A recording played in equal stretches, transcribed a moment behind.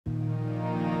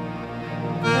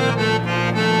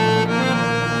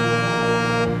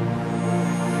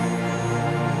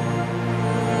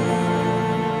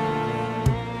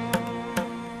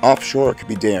Offshore it could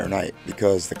be day or night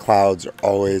because the clouds are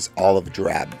always olive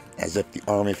drab, as if the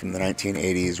army from the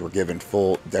 1980s were given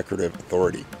full decorative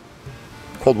authority.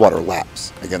 Cold water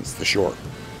laps against the shore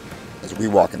as we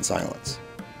walk in silence.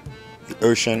 The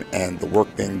ocean and the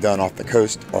work being done off the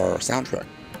coast are our soundtrack.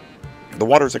 The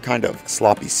water's a kind of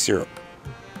sloppy syrup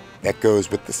that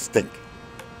goes with the stink.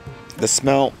 The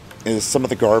smell is some of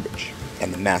the garbage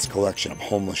and the mass collection of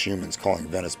homeless humans calling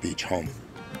Venice Beach home.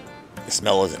 The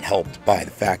smell isn't helped by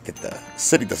the fact that the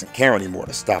city doesn't care anymore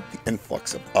to stop the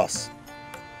influx of us,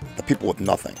 the people with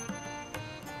nothing.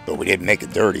 But we didn't make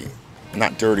it dirty.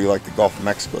 Not dirty like the Gulf of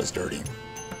Mexico is dirty.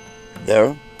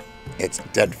 There, it's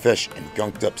dead fish and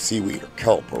gunked up seaweed or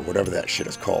kelp or whatever that shit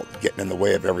is called, getting in the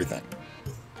way of everything.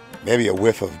 Maybe a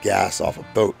whiff of gas off a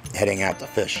boat heading out to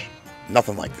fish.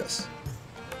 Nothing like this.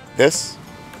 This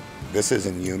is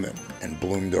inhuman and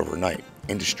bloomed overnight,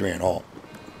 industry and all.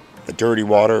 The dirty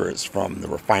water is from the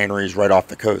refineries right off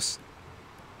the coast.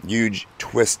 Huge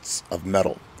twists of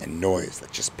metal and noise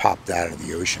that just popped out of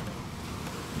the ocean.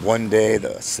 One day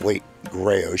the slate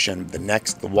gray ocean, the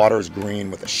next the water is green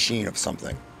with a sheen of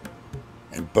something.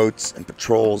 And boats and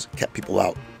patrols kept people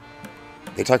out.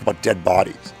 They talk about dead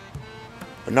bodies,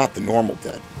 but not the normal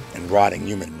dead and rotting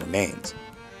human remains.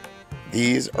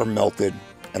 These are melted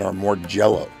and are more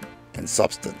jello in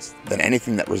substance than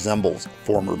anything that resembles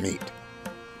former meat.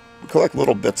 We collect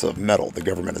little bits of metal the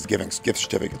government is giving gift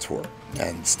certificates for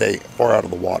and stay far out of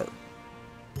the water.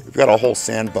 We've got a whole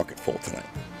sand bucket full tonight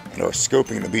and are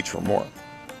scoping the beach for more.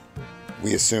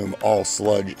 We assume all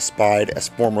sludge spied as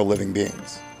former living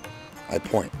beings. I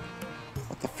point.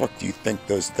 What the fuck do you think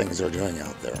those things are doing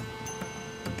out there?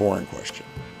 The boring question.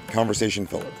 Conversation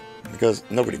filler. Because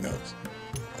nobody knows.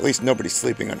 At least nobody's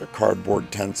sleeping under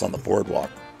cardboard tents on the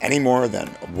boardwalk, any more than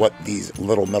what these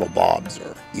little metal bobs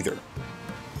are either.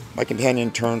 My companion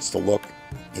turns to look.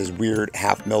 His weird,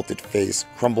 half-melted face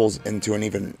crumbles into an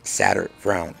even sadder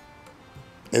frown.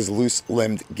 His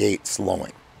loose-limbed gait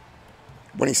slowing.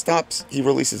 When he stops, he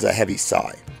releases a heavy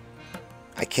sigh.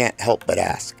 I can't help but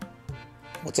ask,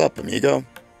 "What's up, amigo?"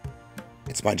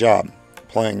 It's my job,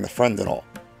 playing the friend and all.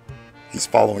 He's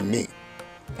following me.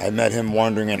 I met him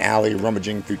wandering an alley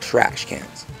rummaging through trash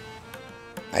cans.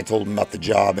 I told him about the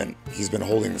job, and he's been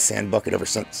holding the sand bucket ever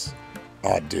since.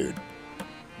 Odd dude.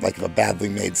 Like if a badly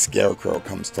made scarecrow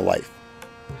comes to life.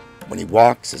 When he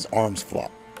walks, his arms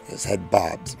flop, his head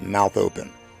bobs, mouth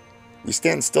open. We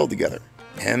stand still together,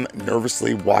 him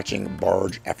nervously watching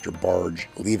barge after barge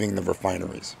leaving the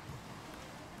refineries.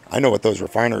 I know what those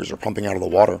refineries are pumping out of the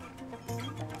water.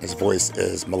 His voice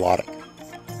is melodic.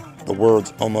 The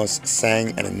words almost sang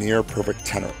in a near-perfect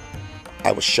tenor.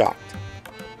 I was shocked.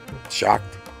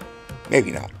 Shocked?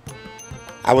 Maybe not.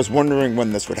 I was wondering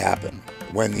when this would happen,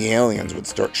 when the aliens would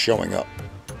start showing up.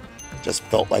 Just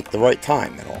felt like the right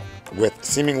time and all, with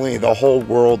seemingly the whole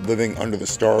world living under the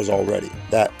stars already,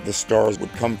 that the stars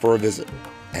would come for a visit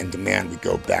and demand we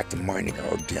go back to minding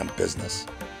our damn business.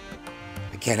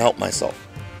 I can't help myself.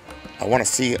 I want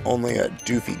to see only a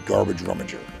doofy garbage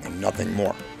rummager and nothing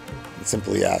more, and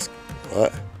simply ask,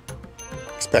 "What?"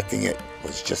 Expecting it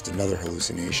was just another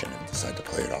hallucination and decide to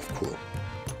play it off cool.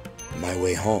 My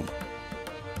way home.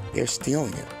 They're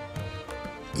stealing it.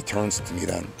 He turns to me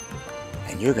then,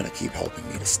 and you're going to keep helping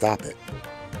me to stop it.